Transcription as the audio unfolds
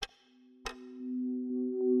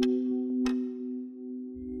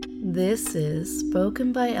This is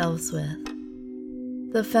Spoken by Elswith,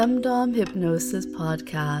 the Femdom Hypnosis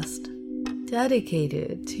podcast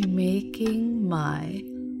dedicated to making my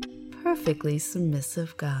perfectly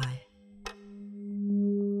submissive guy.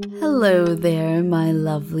 Hello there, my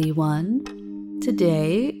lovely one.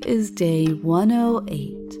 Today is day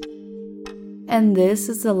 108, and this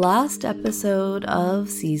is the last episode of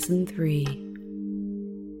Season 3.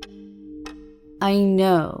 I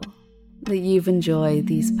know that you've enjoyed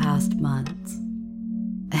these past months.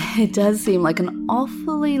 It does seem like an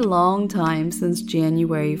awfully long time since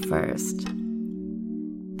January 1st.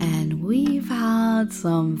 And we've had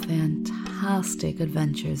some fantastic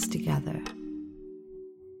adventures together.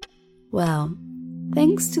 Well,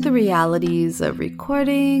 thanks to the realities of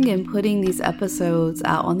recording and putting these episodes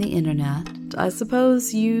out on the internet, I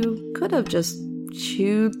suppose you could have just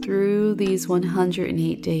chewed through these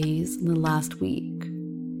 108 days in the last week.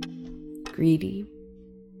 Greedy,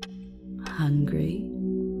 hungry.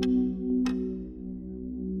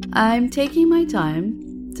 I'm taking my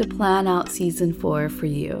time to plan out season 4 for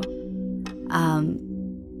you.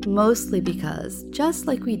 Mostly because, just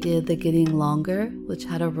like we did the Getting Longer, which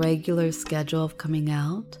had a regular schedule of coming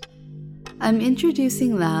out, I'm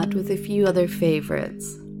introducing that with a few other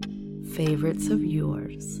favorites of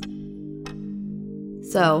yours.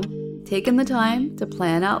 So, taking the time to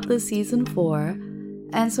plan out the season 4,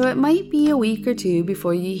 and so it might be a week or two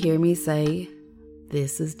before you hear me say,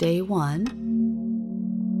 this is day 1.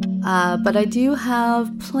 But I do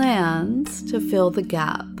have plans to fill the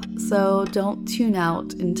gap, so don't tune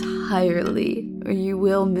out entirely or you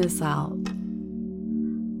will miss out.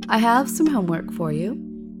 I have some homework for you.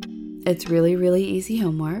 It's really, really easy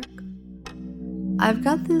homework. I've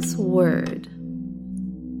got this word.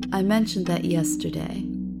 I mentioned that yesterday.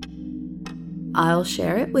 I'll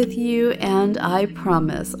share it with you, and I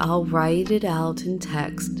promise I'll write it out in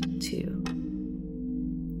text too.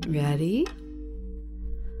 Ready?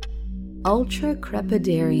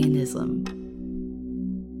 Ultracrepidarianism.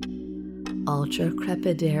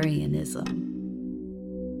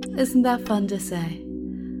 Ultracrepidarianism. Isn't that fun to say?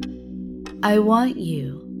 I want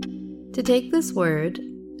you to take this word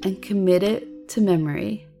and commit it to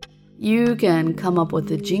memory. You can come up with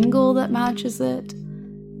a jingle that matches it.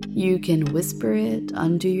 You can whisper it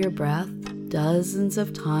under your breath dozens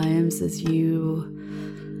of times as you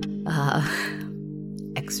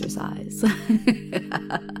exercise.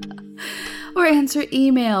 Or answer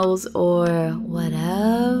emails or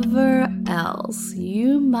whatever else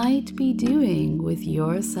you might be doing with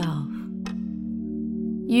yourself.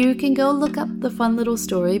 You can go look up the fun little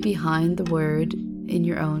story behind the word in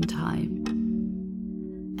your own time.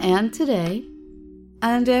 And today,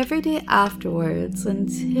 and every day afterwards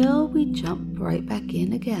until we jump right back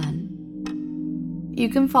in again, you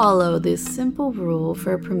can follow this simple rule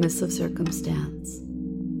for a permissive circumstance.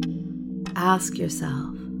 Ask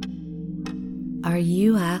yourself, are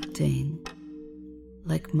you acting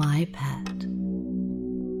like my pet?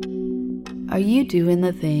 Are you doing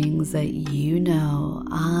the things that you know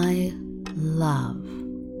I love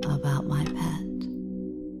about my pet?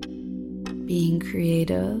 Being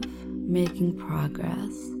creative, making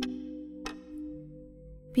progress,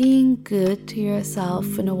 being good to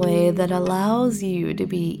yourself in a way that allows you to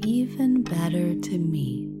be even better to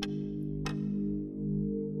me.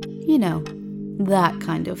 You know, that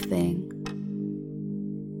kind of thing.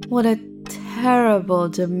 What a terrible,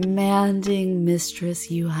 demanding mistress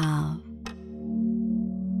you have,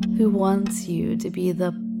 who wants you to be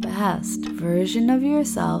the best version of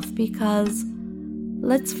yourself because,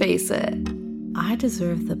 let's face it, I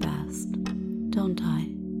deserve the best, don't I?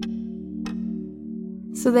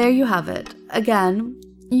 So there you have it. Again,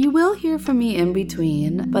 you will hear from me in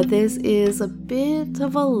between, but this is a bit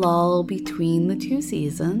of a lull between the two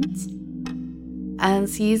seasons. And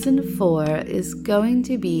season 4 is going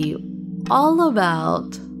to be all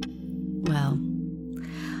about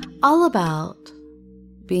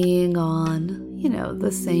being on,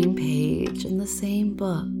 the same page in the same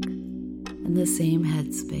book, in the same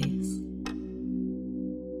headspace.